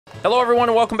Hello everyone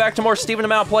and welcome back to more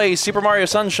StephenPlays Super Mario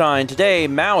Sunshine. Today,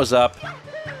 Mao is up.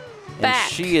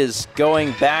 And she is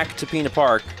going back to Peanut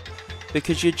Park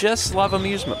because you just love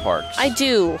amusement parks. I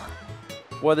do.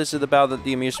 What is it about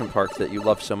the amusement park that you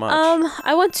love so much?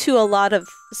 I went to a lot of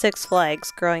Six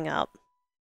Flags growing up.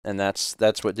 And that's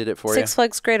what did it for you? Six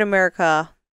Flags Great America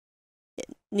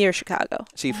near Chicago.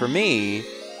 See, for me,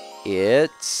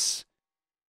 it's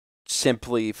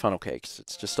simply funnel cakes.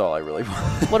 It's just all I really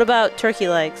want. What about turkey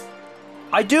legs?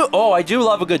 I do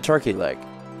love a good turkey leg.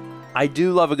 I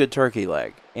do love a good turkey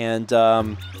leg. And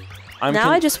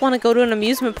I just want to go to an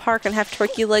amusement park and have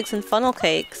turkey legs and funnel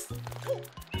cakes.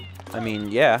 I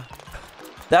mean, yeah.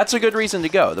 That's a good reason to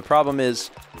go. The problem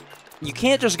is you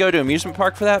can't just go to an amusement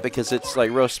park for that because it's like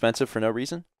real expensive for no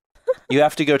reason. You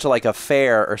have to go to like a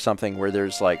fair or something where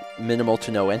there's like minimal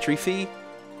to no entry fee.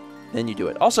 Then you do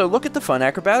it. Also, look at the fun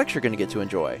acrobatics you're going to get to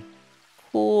enjoy.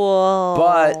 Cool.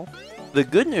 But the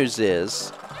good news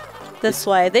is... This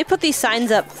way. They put these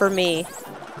signs up for me.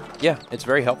 Yeah, it's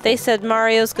very helpful. They said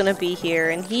Mario's going to be here,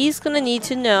 and he's going to need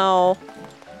to know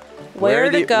where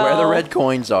to go. Where the red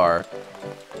coins are.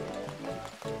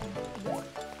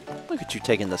 Look at you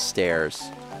taking the stairs.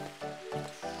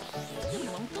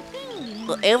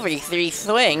 Well, every 3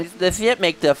 swings, the ship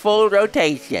makes a full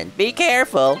rotation. Be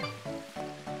careful.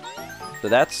 So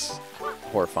that's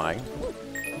horrifying.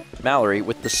 Mallory,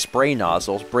 with the spray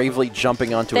nozzles, bravely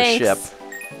jumping onto a ship.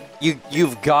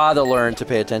 You've got to learn to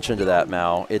pay attention to that,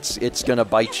 Mal. It's gonna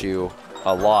bite you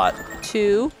a lot.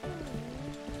 2.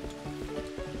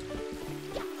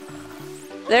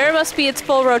 There must be its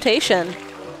full rotation.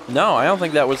 No, I don't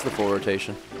think that was the full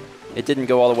rotation. It didn't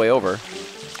go all the way over.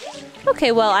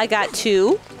 Okay, well, I got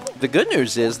 2. The good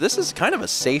news is this is kind of a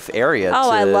safe area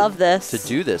I love this. to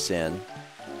do this in.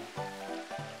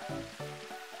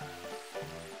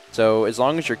 So as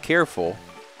long as you're careful,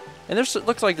 and it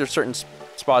looks like there's certain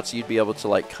spots you'd be able to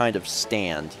like kind of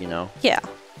stand, you know? Yeah.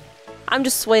 I'm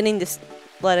just waiting to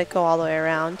let it go all the way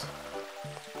around.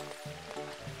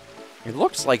 It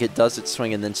looks like it does its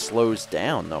swing and then slows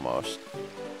down almost.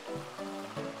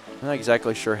 I'm not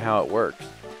exactly sure how it works.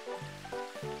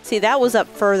 See, that was up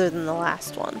further than the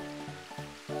last one.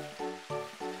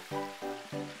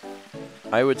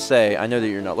 I would say, I know that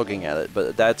you're not looking at it,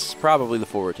 but that's probably the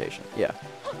full rotation. Yeah.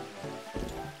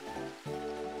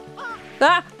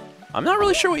 Ah! I'm not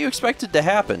really sure what you expected to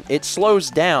happen. It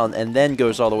slows down and then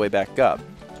goes all the way back up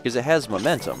because it has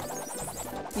momentum.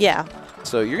 Yeah.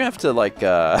 So you're going to have to like...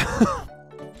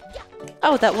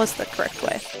 Oh, that was the correct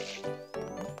way.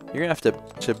 You're going to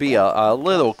have to be a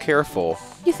little careful.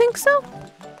 You think so?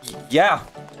 Yeah.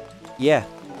 Yeah.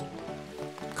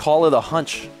 Call it a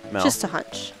hunch, Mel. Just a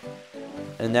hunch.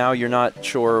 And now you're not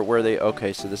sure where they...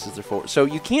 Okay, so this is the forward. So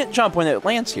you can't jump when it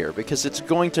lands here because it's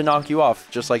going to knock you off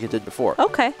just like it did before.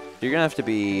 Okay. You're going to have to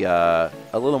be a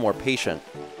little more patient.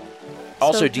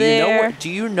 Also, do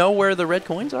you know where the red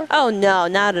coins are? Oh, no,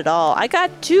 not at all. I got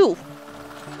 2.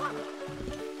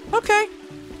 Okay.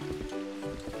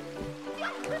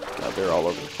 God, they're all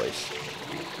over the place.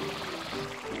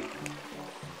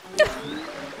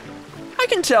 I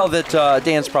can tell that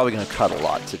Dan's probably going to cut a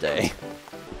lot today.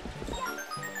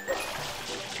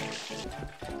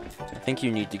 I think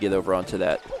you need to get over onto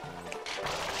that.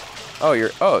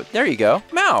 Oh, there you go.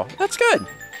 Mao, that's good.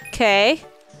 Okay.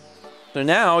 So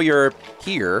now you're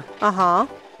here. Uh-huh.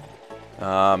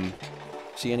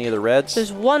 See any of the reds?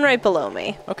 There's one right below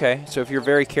me. Okay, so if you're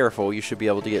very careful, you should be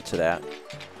able to get to that.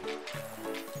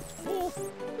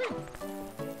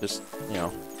 Just, you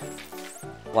know,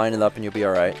 line it up and you'll be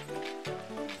all right.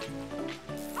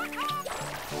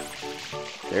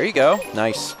 There you go.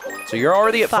 Nice. So you're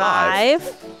already at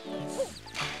 5.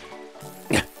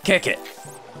 Kick it.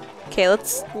 Okay,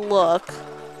 let's look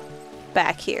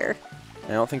back here. I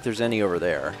don't think there's any over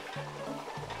there.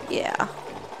 Yeah.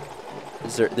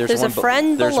 There's a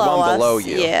friend there's below one us. below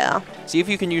you. Yeah. See if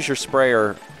you can use your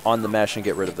sprayer on the mesh and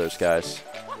get rid of those guys.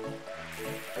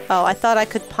 Oh, I thought I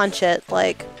could punch it,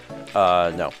 like...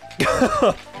 No.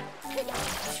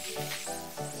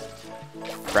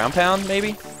 Ground pound,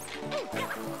 maybe?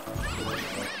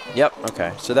 Yep,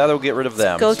 okay. So that'll get rid of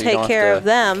them. Go take care of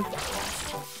them.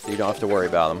 So you don't have to worry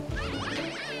about them.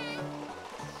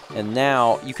 And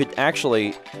now, you could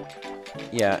actually...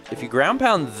 Yeah, if you ground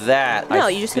pound that... No,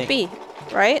 you just hit B,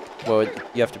 right? Well,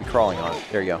 you have to be crawling on it.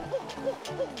 There you go.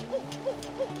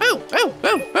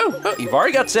 Oh, you've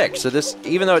already got 6, so this,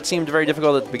 even though it seemed very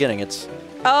difficult at the beginning, it's...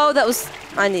 Oh, that was...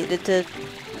 I needed to...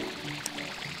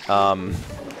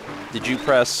 Did you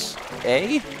press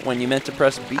A when you meant to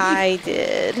press B? I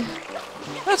did.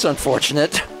 That's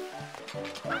unfortunate.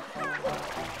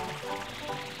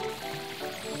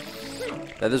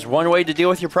 That is one way to deal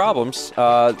with your problems.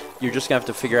 You're just gonna have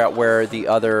to figure out where the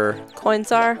other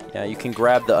coins are. Yeah, you can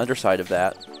grab the underside of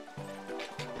that.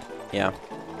 Yeah.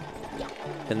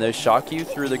 Can those shock you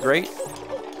through the grate?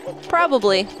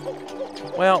 Probably.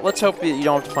 Well, let's hope that you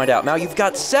don't have to find out. Now you've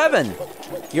got 7!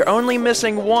 You're only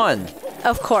missing 1.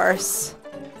 Of course.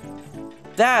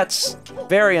 That's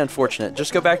very unfortunate.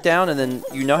 Just go back down and then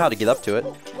you know how to get up to it.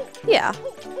 Yeah.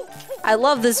 I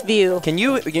love this view. Can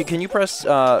you press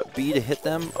B to hit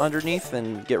them underneath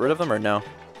and get rid of them or no?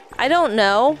 I don't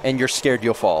know. And you're scared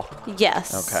you'll fall.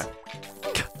 Yes. Okay.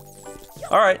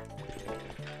 All right.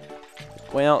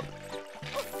 Well,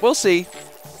 we'll see.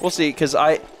 We'll see, because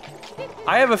I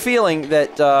have a feeling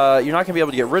that you're not going to be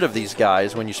able to get rid of these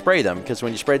guys when you spray them, because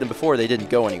when you sprayed them before, they didn't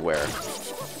go anywhere.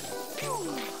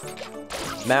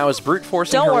 Mao is brute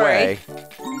forcing her way.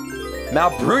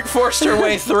 Mao brute forced her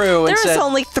way through and said, "There's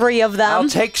only 3 of them. I'll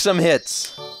take some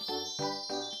hits."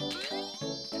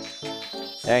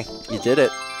 Hey, you did it.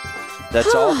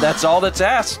 That's all. That's all that's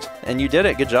asked, and you did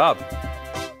it. Good job.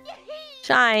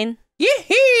 Shine.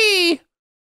 Yee-hee!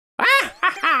 Ah,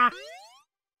 ha, ha.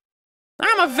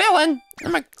 I'm a villain.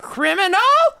 I'm a criminal.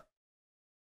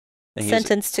 And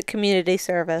Sentenced to community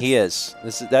service. He is.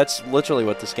 That's literally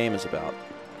what this game is about.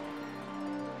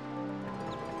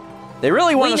 They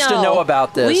really want us to know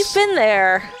about this. We've been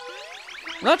there.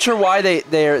 I'm not sure why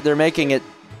they're making it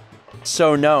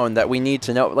so known that we need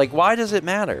to know. Like, why does it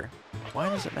matter? Why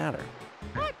does it matter?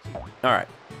 All right.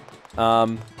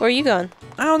 Where are you going?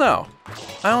 I don't know.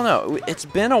 I don't know. It's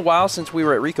been a while since we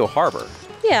were at Rico Harbor.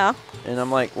 Yeah. And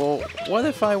I'm like, well, what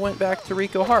if I went back to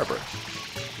Rico Harbor?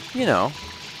 You know.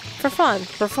 For fun.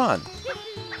 For fun.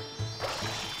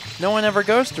 No one ever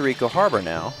goes to Rico Harbor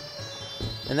now.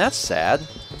 And that's sad.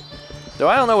 So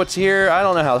I don't know what's here. I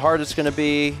don't know how hard it's going to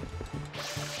be.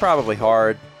 Probably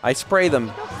hard. I spray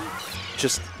them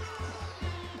just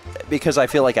because I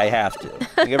feel like I have to.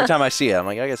 Like every time I see it, I'm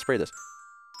like, I gotta spray this.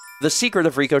 The Secret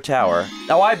of Rico Tower.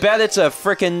 Oh, I bet it's a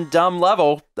frickin' dumb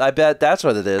level. I bet that's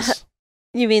what it is.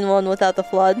 You mean one without the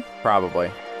flood?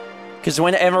 Probably. Because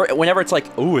whenever it's like,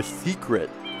 oh, a secret.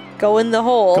 Go in the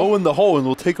hole. Go in the hole and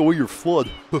we'll take away your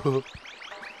flood.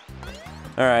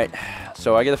 Alright,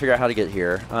 so I gotta figure out how to get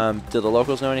here. Do the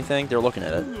locals know anything? They're looking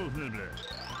at it.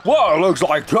 Whoa, looks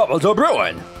like trouble's a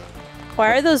brewing.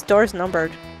 Why are those doors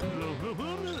numbered?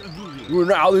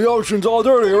 Now the ocean's all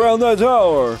dirty around that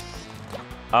tower.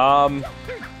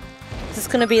 Is this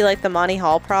gonna be like the Monty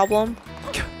Hall problem?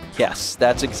 Yes,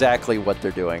 that's exactly what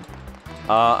they're doing.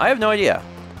 I have no idea.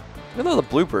 Look at all the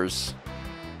bloopers.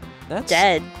 That's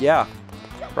dead. Yeah.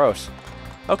 Gross.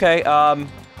 Okay,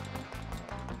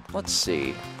 let's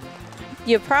see.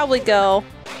 You probably go.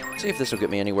 See if this will get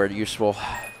me anywhere useful.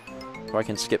 Or I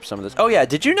can skip some of this. Oh yeah,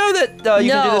 did you know that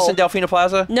you can do this in Delfino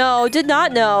Plaza? No, did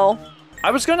not know.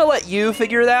 I was gonna let you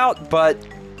figure it out, but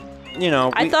you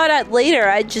know. I thought later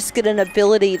I'd just get an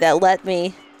ability that let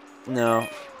me. No.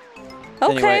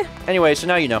 Okay. Anyway, so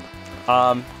now you know.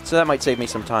 So that might save me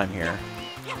some time here.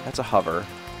 That's a hover.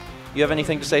 You have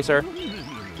anything to say, sir?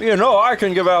 You know, I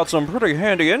can give out some pretty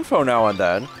handy info now and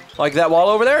then. Like that wall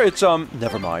over there, it's,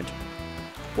 never mind.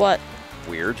 What?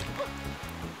 Weird.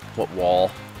 What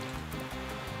wall?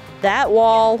 That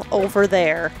wall over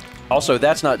there. Also,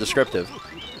 that's not descriptive.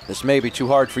 This may be too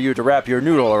hard for you to wrap your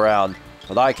noodle around,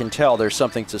 but I can tell there's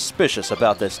something suspicious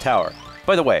about this tower.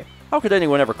 By the way, how could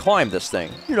anyone ever climb this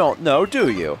thing? You don't know, do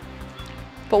you?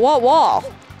 But what wall?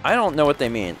 I don't know what they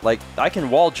mean. Like, I can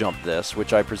wall jump this,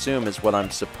 which I presume is what I'm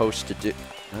supposed to do.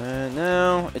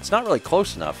 No, it's not really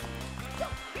close enough.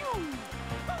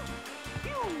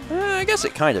 I guess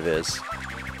it kind of is.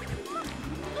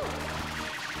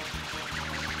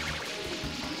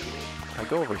 I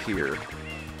go over here,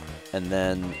 and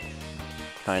then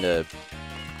kind of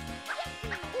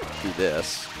do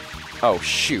this. Oh,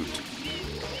 shoot.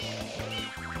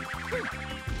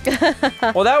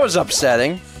 Well, that was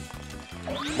upsetting.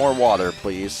 More water,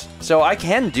 please. So I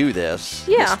can do this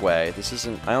this way. This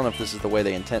isn't... I don't know if this is the way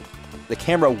they intend... The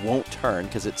camera won't turn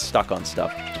because it's stuck on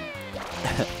stuff.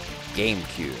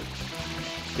 GameCube.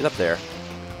 Get up there.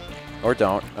 Or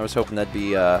don't. I was hoping that'd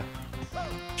be a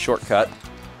shortcut.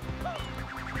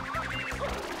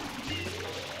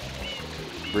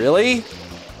 Really?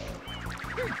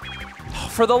 Oh,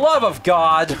 for the love of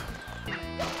God!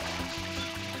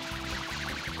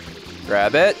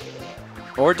 Grab it.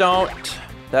 Or don't.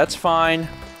 That's fine.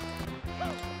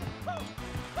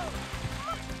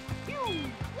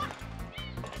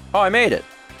 Oh, I made it.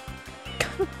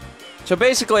 So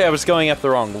basically, I was going up the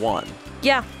wrong one.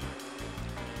 Yeah.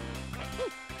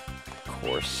 Of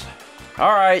course.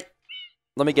 All right.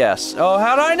 Let me guess. Oh,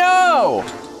 how'd I know?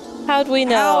 How'd we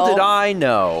know? How did I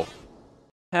know?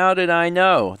 How did I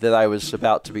know that I was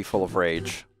about to be full of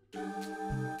rage?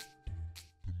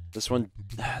 This one,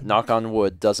 knock on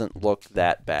wood, doesn't look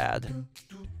that bad.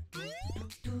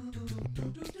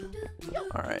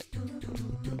 Alright.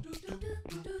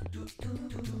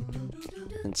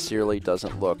 Sincerely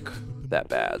doesn't look that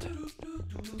bad.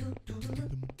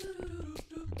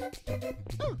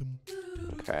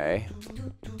 Okay.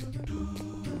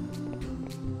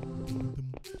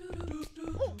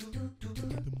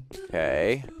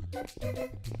 Okay.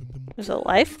 There's a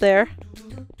life there.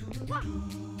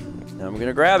 Now I'm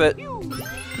gonna grab it.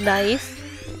 Nice.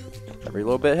 Every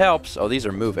little bit helps. Oh, these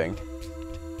are moving.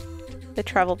 They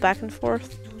travel back and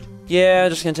forth. Yeah,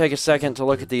 just gonna take a second to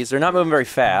look at these. They're not moving very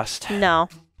fast. No.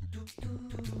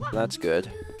 That's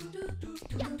good.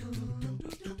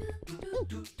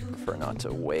 Prefer not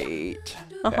to wait.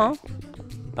 Uh-huh.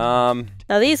 Okay.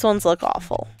 Now these ones look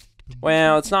awful.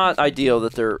 Well, it's not ideal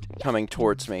that they're coming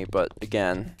towards me, but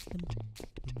again,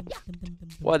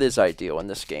 what is ideal in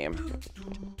this game?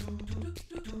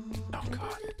 Oh,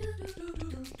 God.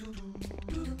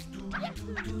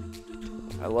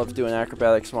 I love doing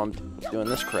acrobatics while I'm doing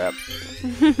this crap.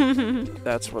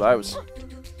 That's what I was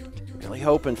really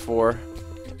hoping for.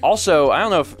 Also, I don't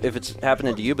know if it's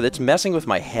happening to you, but it's messing with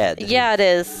my head. Yeah, it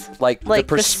is. Like the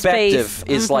perspective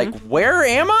is like, where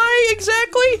am I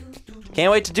exactly? Can't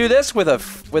wait to do this without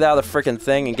a frickin'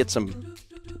 thing and get some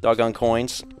doggone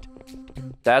coins.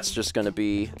 That's just gonna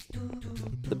be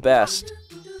the best.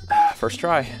 First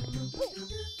try.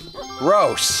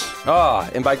 Gross. Oh,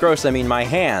 and by gross I mean my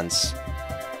hands,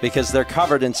 because they're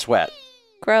covered in sweat.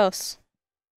 Gross.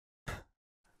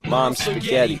 Mom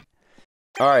spaghetti.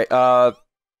 All right,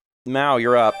 Mao,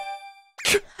 you're up.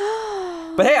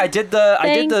 But hey, I did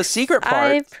the secret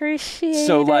part. I appreciate it.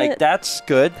 So like that's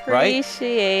good, right?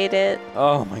 Appreciate it.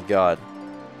 Oh my god.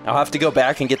 I'll have to go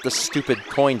back and get the stupid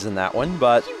coins in that one,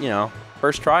 but you know,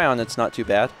 first try on it's not too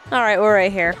bad. All right, we're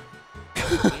right here.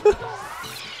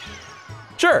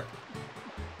 Sure.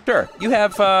 Sure. You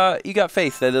got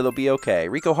faith that it'll be okay.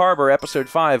 Rico Harbor, episode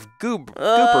 5, Gooper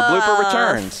Blooper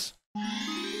returns.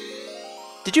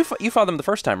 Did you fought them the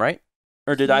first time, right?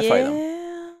 Or did I fight them?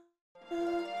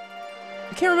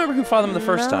 I can't remember who fought them the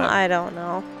first time. I don't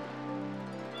know.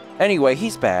 Anyway,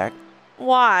 he's back.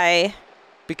 Why?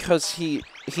 Because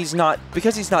he's not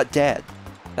dead.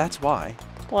 That's why.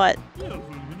 What?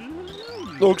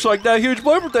 Looks like that huge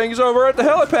blooper thing is over at the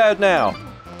helipad now.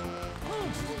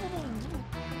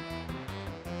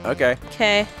 Okay.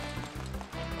 Okay.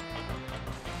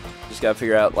 Just gotta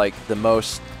figure out like the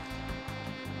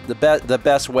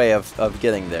best way of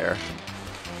getting there.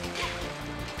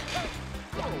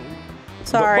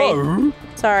 Sorry.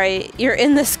 Sorry, you're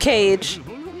in this cage.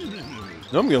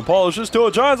 I'm gonna polish this till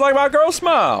it shines like my girl's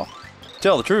smile.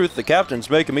 Tell the truth, the captain's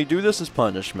making me do this as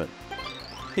punishment.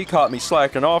 He caught me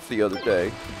slacking off the other day.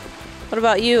 What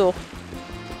about you?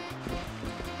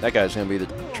 That guy's gonna be the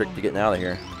trick to getting out of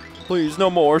here. Please, no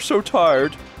more. So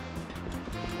tired.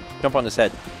 Jump on his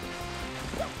head.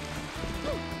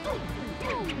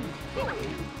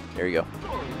 There you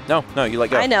go. No, you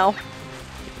let go. I know.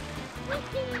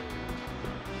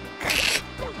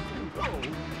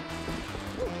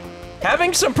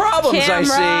 Having some problems,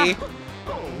 Camera. I see.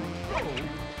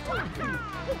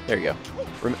 There you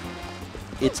go.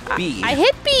 It's B. I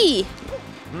hit B.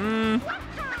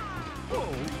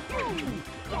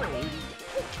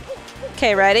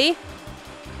 Okay, ready?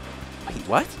 Wait,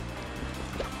 what?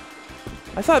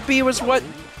 I thought B was what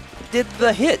did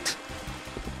the hit.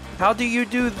 How do you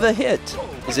do the hit?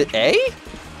 Is it A?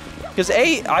 Because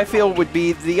A, I feel, would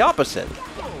be the opposite.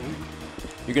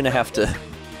 You're gonna have to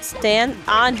Stand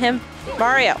on him,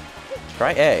 Mario.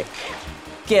 try A.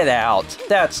 Get out.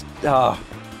 That's well,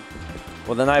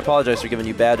 then I apologize for giving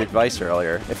you bad advice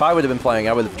earlier. If I would have been playing,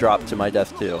 I would have dropped to my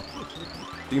death too.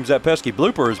 Seems that pesky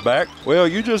Blooper is back. Well,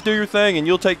 you just do your thing and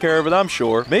you'll take care of it, I'm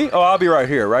sure. Me? Oh, I'll be right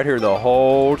here the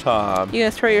whole time. You gonna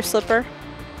throw your slipper?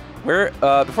 Where,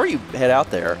 before you head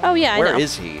out there. Oh yeah, I know. Where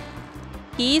is he?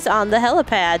 He's on the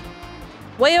helipad.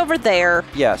 Way over there.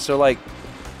 Yeah, so like...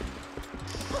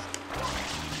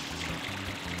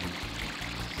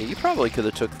 Yeah, you probably could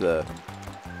have took the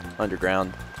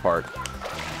underground part.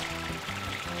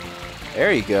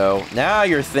 There you go. Now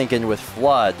you're thinking with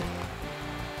Flood.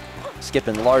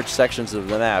 Skipping large sections of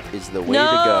the map is the way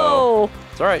to go.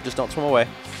 It's alright, just don't swim away.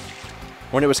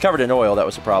 When it was covered in oil, that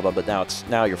was a problem, but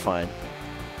now you're fine.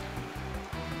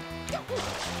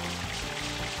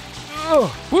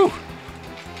 Oh, woo!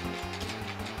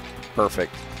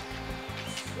 Perfect.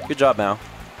 Good job, Mal.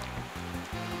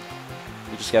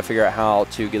 You just gotta figure out how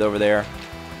to get over there.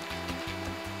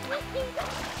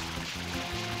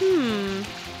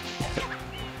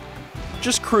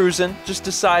 just cruising, just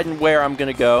deciding where I'm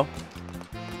gonna go.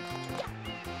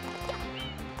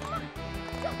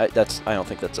 I don't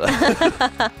think that's a.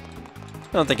 I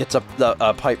don't think it's a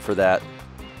pipe for that.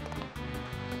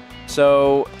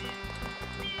 So,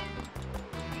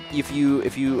 if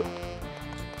you.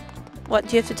 What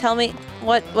do you have to tell me?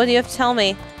 What do you have to tell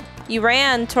me? You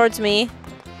ran towards me.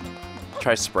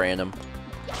 Try spraying him,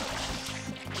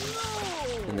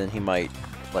 and then he might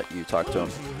let you talk to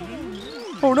him.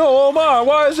 Oh no! Oh my!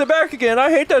 Why is it back again?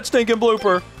 I hate that stinking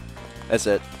blooper. That's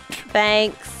it.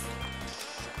 Thanks.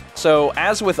 So,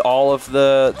 as with all of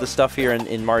the stuff here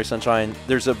in Mario Sunshine,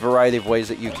 there's a variety of ways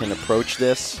that you can approach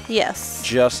this. Yes.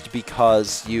 Just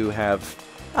because you have.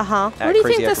 Where do you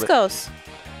think this goes?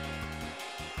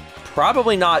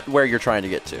 Probably not where you're trying to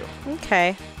get to.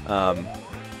 Okay.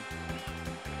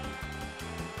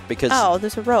 Because. Oh,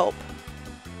 there's a rope.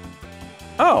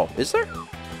 Oh, is there?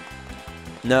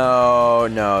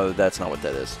 No, that's not what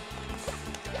that is.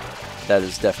 That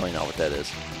is definitely not what that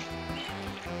is.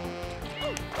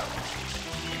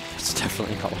 It's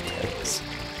definitely not what that is.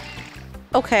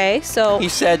 Okay, so... He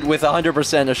said with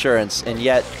 100% assurance, and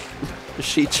yet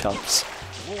she jumps.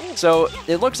 So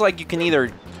it looks like you can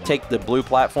either take the blue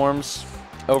platforms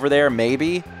over there,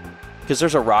 maybe, because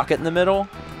there's a rocket in the middle.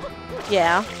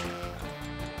 Yeah.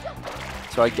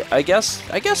 So I guess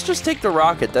just take the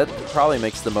rocket. That probably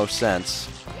makes the most sense.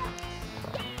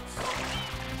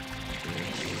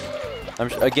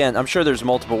 I'm sure there's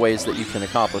multiple ways that you can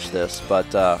accomplish this,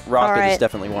 but rocket is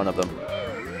definitely one of them.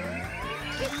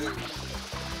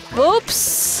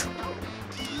 Oops.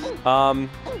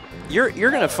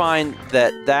 You're gonna find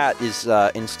that is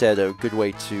instead a good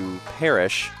way to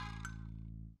perish.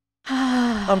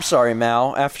 I'm sorry,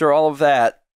 Mal. After all of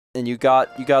that, and you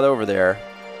got over there.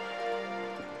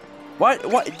 What?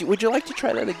 Would you like to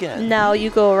try that again? No,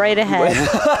 you go right ahead.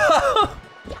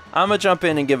 I'm gonna jump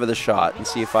in and give it a shot and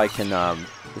see if I can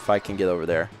get over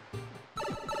there.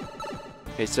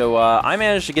 Okay, so I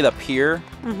managed to get up here,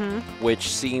 which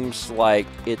seems like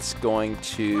it's going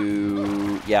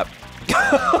to. Yep.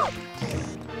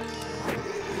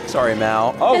 Sorry,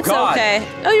 Mal. Oh, it's God. Okay.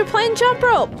 Oh, you're playing jump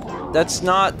rope. That's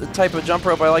not the type of jump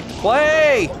rope I like to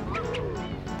play.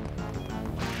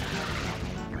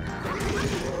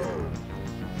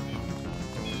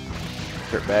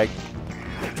 Dirtbag.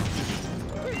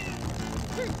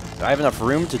 Do I have enough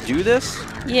room to do this?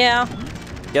 Yeah.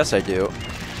 Yes, I do.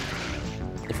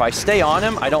 If I stay on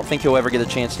him, I don't think he'll ever get a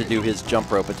chance to do his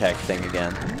jump rope attack thing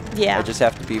again. Yeah. I just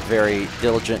have to be very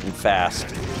diligent and fast.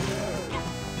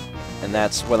 And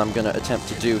that's what I'm going to attempt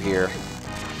to do here.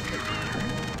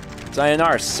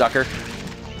 Sayonara, sucker.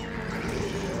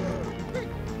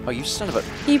 Oh, you son of a...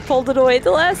 He pulled it away at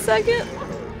the last second.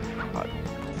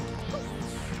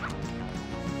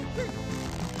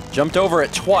 Jumped over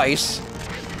it twice.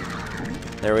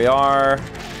 There we are.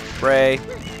 Spray.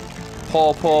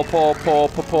 Pull, pull, pull, pull,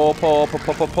 pull, pull, pull, pull,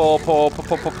 pull, pull, pull, pull,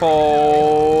 pull, pull,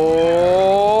 pull.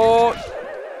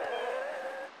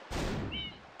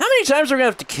 How many times are we gonna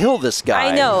have to kill this guy?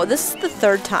 I know. This is the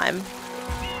third time.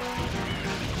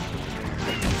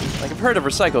 Like, I've heard of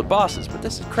recycled bosses, but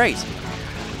this is crazy.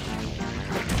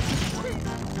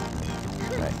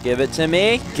 Alright, give it to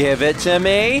me. Give it to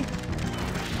me.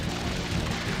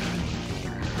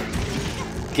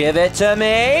 Give it to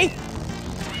me!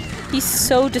 He's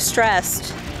so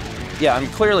distressed. Yeah, I'm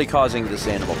clearly causing this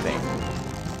animal pain.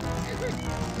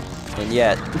 And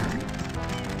yet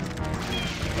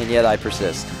I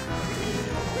persist.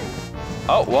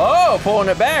 Oh, whoa! Pulling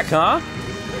it back, huh?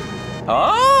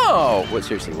 Oh! What,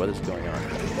 seriously, what is going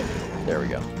on? There we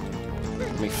go.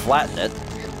 Let me flatten it.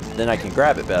 Then I can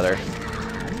grab it better.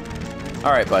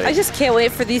 Alright, buddy. I just can't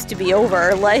wait for these to be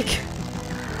over, like...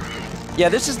 Yeah,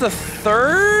 this is the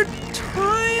third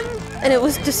time? And it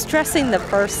was distressing the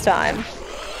first time.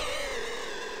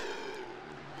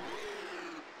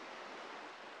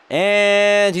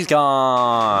 And he's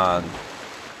gone.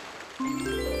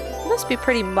 It must be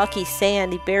pretty mucky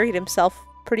sand. He buried himself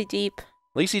pretty deep.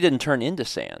 At least he didn't turn into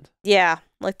sand. Yeah,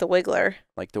 like the Wiggler.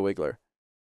 Like the Wiggler.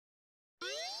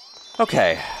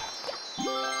 Okay.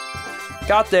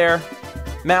 Got there.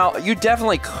 Mal, you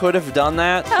definitely could have done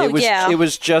that. Oh, It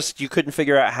was just you couldn't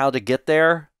figure out how to get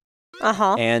there.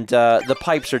 Uh-huh. And the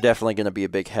pipes are definitely going to be a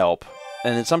big help.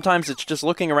 And then sometimes it's just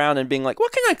looking around and being like,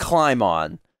 what can I climb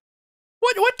on?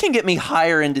 What can get me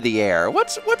higher into the air?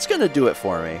 What's going to do it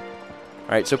for me? All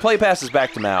right, so play passes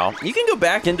back to Mal. You can go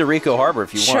back into Rico Harbor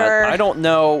if you want. I don't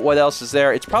know what else is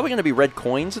there. It's probably going to be red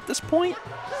coins at this point.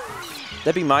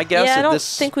 That'd be my guess. Yeah, I don't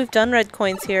think we've done red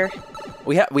coins here.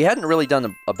 We hadn't really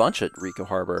done a bunch at Rico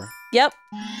Harbor. Yep.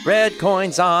 Red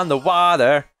coins on the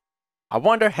water. I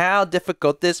wonder how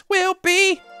difficult this will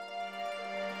be.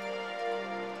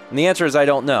 And the answer is I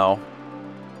don't know.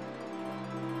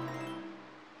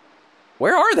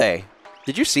 Where are they?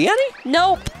 Did you see any?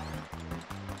 Nope.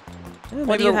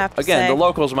 What do you have to Again, say? the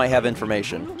locals might have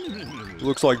information.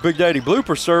 Looks like Big Daddy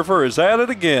Blooper Surfer is at it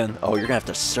again. Oh, you're gonna have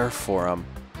to surf for him.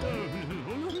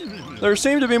 There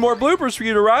seem to be more bloopers for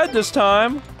you to ride this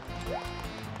time.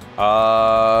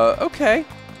 Okay.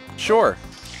 Sure.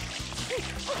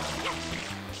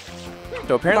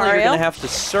 So apparently you're Mario? gonna have to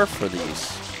surf for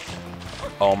these.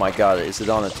 Oh my god, is it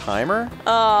on a timer?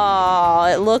 Oh,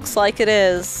 it looks like it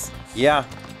is. Yeah.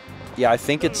 Yeah, I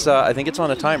think it's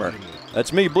on a timer.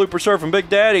 That's me, Blooper Surfing Big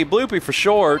Daddy, Bloopy for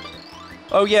short.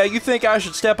 Oh yeah, you think I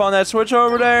should step on that switch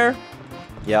over there?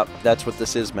 Yep, that's what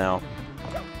this is, Mal.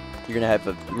 You're gonna have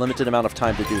a limited amount of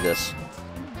time to do this.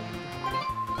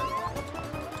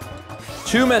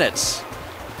 2 minutes.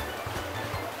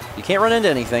 You can't run into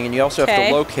anything, and you also have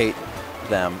to locate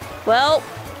them. Well,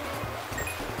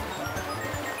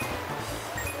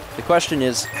 The question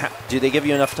is, do they give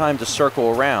you enough time to circle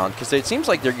around? Because it seems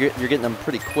like you're getting them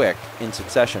pretty quick in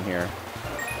succession here.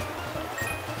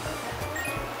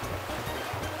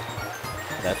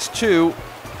 That's 2.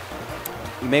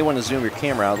 You may want to zoom your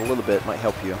camera out a little bit. Might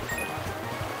help you.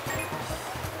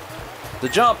 The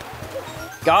jump.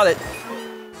 Got it.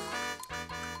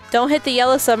 don't hit the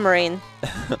yellow submarine.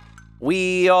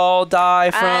 We all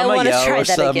die from a yellow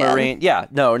submarine. Again. Yeah,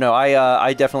 no,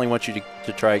 I definitely want you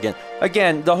to try again.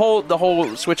 Again, the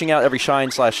whole switching out every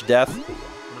shine/death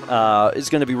is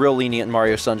going to be real lenient in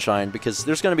Mario Sunshine because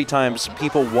there's going to be times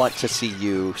people want to see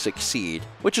you succeed,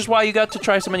 which is why you got to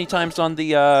try so many times on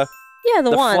the the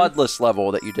one floodless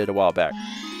level that you did a while back.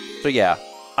 So yeah,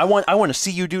 I want to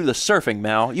see you do the surfing,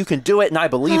 Mal. You can do it, and I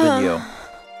believe in you.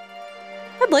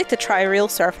 I'd like to try real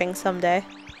surfing someday.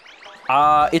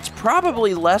 It's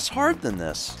probably less hard than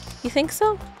this. You think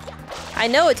so? I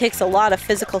know it takes a lot of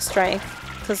physical strength,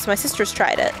 because my sister's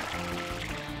tried it.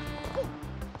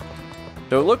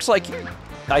 So it looks like,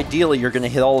 ideally, you're going to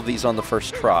hit all of these on the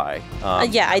first try.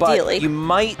 Yeah, ideally. But you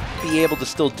might be able to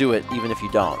still do it, even if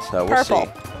you don't. So we'll Purple.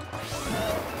 see.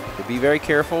 So be very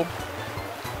careful.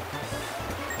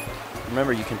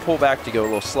 Remember, you can pull back to go a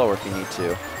little slower if you need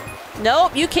to.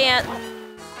 Nope, you can't.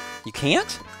 You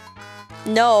can't?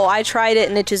 No, I tried it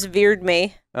and it just veered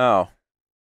me. Oh.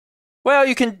 Well,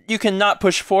 you can not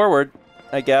push forward,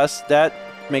 I guess. That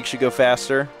makes you go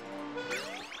faster.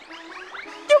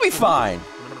 You'll be fine.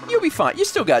 You'll be fine. You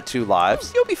still got 2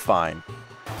 lives. You'll be fine.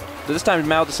 So this time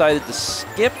Mal decided to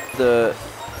skip the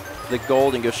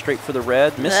gold and go straight for the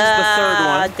red. Misses the third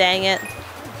one. Dang it.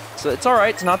 So it's all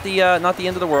right. It's not the end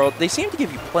of the world. They seem to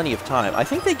give you plenty of time. I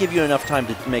think they give you enough time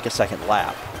to make a second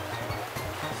lap.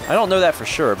 I don't know that for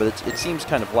sure, but it seems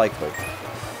kind of likely.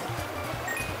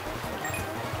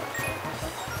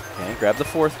 Okay, grab the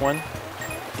 4th one.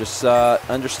 Just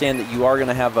understand that you are going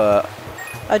to have a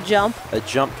jump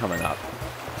coming up.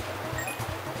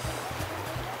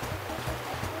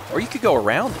 Or you could go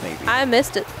around, maybe. I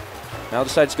missed it. Mal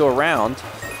decides to go around.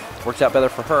 Works out better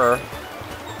for her.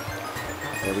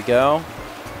 There we go.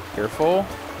 Careful.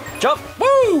 Jump!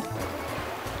 Woo!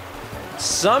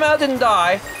 Somehow didn't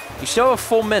die. You still have a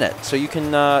full minute, so you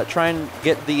can try and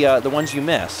get the ones you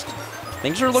missed.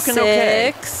 Things are looking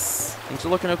okay. 6. Things are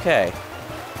looking okay.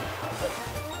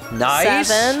 Nice.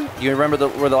 7. You remember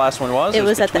where the last one was? It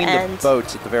was at the between end. the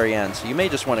boats at the very end. So you may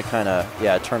just want to kind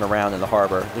of turn around in the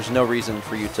harbor. There's no reason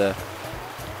for you to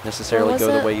necessarily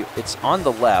go the way you. It's on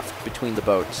the left between the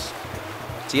boats.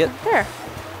 See it? There.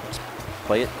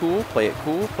 Play it cool. Play it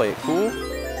cool. Play it cool.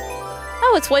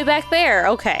 Oh, it's way back there.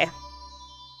 Okay.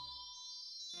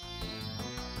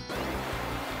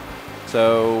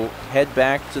 So head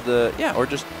back to the or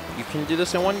just you can do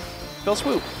this in one fell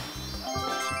swoop.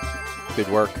 Good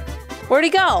work. Where'd he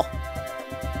go?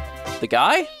 The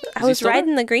guy? I was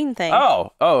riding the green thing.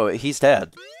 Oh, he's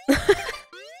dead.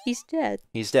 He's dead.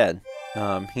 He's dead.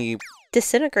 He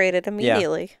Disintegrated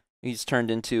immediately. he's turned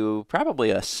into probably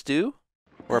a stew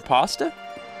or a pasta.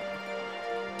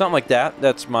 Something like that.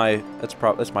 That's my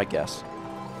guess.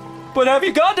 But have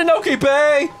you gone to Noki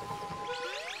Bay?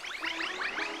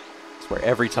 I swear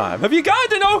every time. Have you gone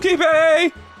to Noki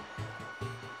Bay?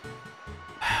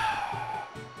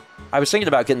 I was thinking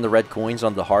about getting the red coins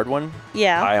on the hard one.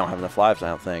 Yeah. I don't have enough lives, I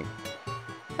don't think.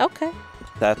 Okay.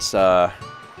 That's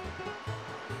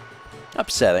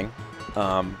upsetting,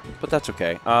 but that's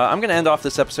okay. I'm going to end off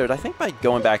this episode, I think, by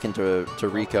going back into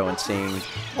Rico and seeing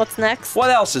What's next? what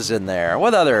else is in there.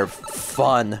 What other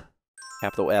fun,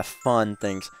 capital F, fun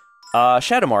things.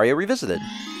 Shadow Mario Revisited.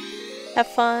 Have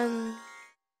fun.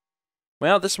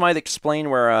 Well, this might explain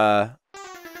where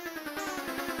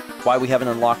why we haven't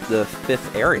unlocked the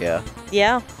 5th area.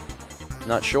 Yeah.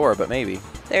 Not sure, but maybe.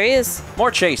 There he is.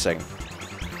 More chasing.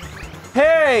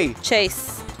 Hey!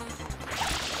 Chase.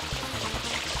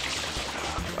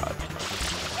 God.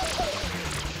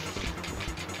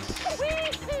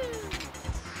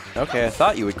 Okay, I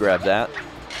thought you would grab that.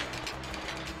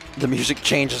 The music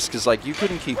changes because, like, you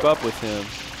couldn't keep up with him.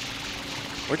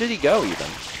 Where did he go, even?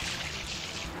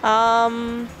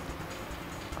 I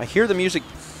hear the music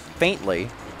faintly.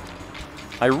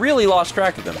 I really lost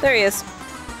track of him. There he is.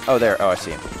 Oh, there. Oh, I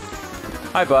see him.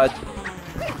 Hi, bud.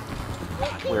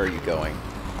 Where are you going?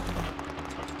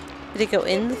 Did he go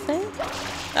in the thing?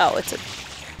 Oh, it's a...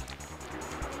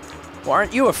 Well,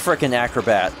 aren't you a frickin'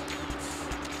 acrobat?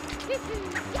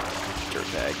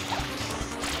 Dirtbag.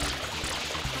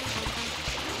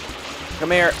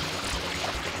 Come here.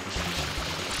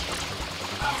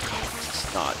 Oh, God,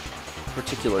 it's not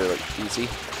particularly easy.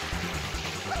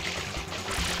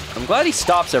 I'm glad he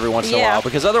stops every once in a while,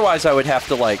 because otherwise I would have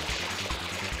to, like...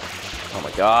 Oh,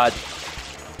 my God.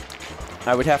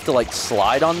 I would have to, like,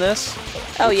 slide on this.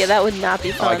 Oh, yeah, that would not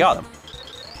be fun. Oh, I got him.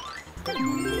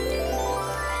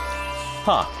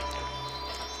 Huh.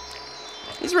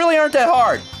 These really aren't that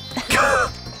hard.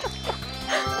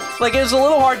 Like, it was a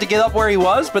little hard to get up where he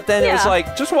was, but then it was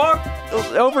like, just walk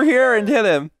over here and hit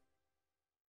him.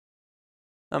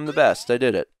 I'm the best. I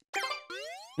did it.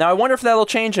 Now, I wonder if that'll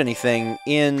change anything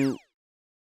in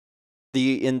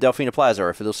Delfina Plaza, or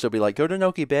if it'll still be like, go to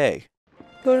Noki Bay.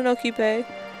 Go to Noki Bay.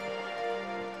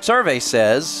 Survey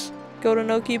says... Go to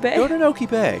Noki Bay. Go to Noki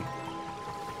Bay.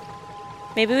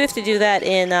 Maybe we have to do that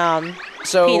in,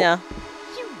 so, Pina.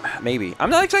 Maybe. I'm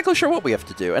not exactly sure what we have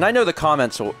to do. And I know the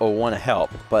comments will want to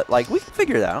help, but, like, we can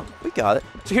figure it out. We got it.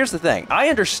 So here's the thing. I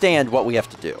understand what we have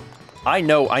to do. I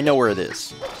know where it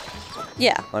is.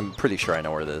 Yeah. I'm pretty sure I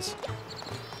know where it is.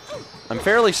 I'm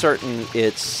fairly certain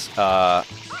it's,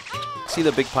 see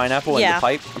the big pineapple in the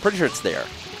pipe? I'm pretty sure it's there.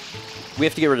 We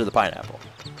have to get rid of the pineapple.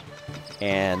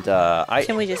 And,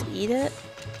 Can we just eat it?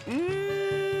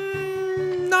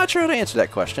 Not sure how to answer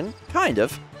that question. Kind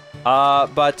of.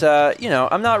 But, you know,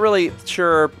 I'm not really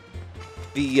sure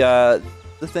the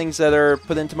things that are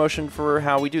put into motion for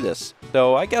how we do this.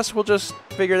 So I guess we'll just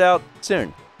figure it out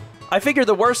soon. I figure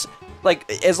the worst, like,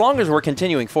 as long as we're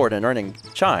continuing forward and earning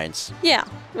shines. Yeah.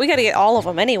 We gotta get all of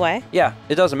them anyway. Yeah,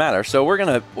 it doesn't matter. So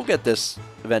we'll get this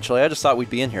eventually. I just thought we'd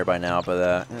be in here by now,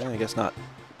 but, I guess not.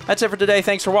 That's it for today.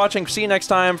 Thanks for watching. See you next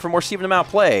time for more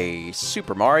StephenPlays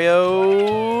Super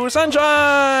Mario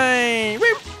Sunshine!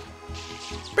 Beep!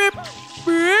 Beep!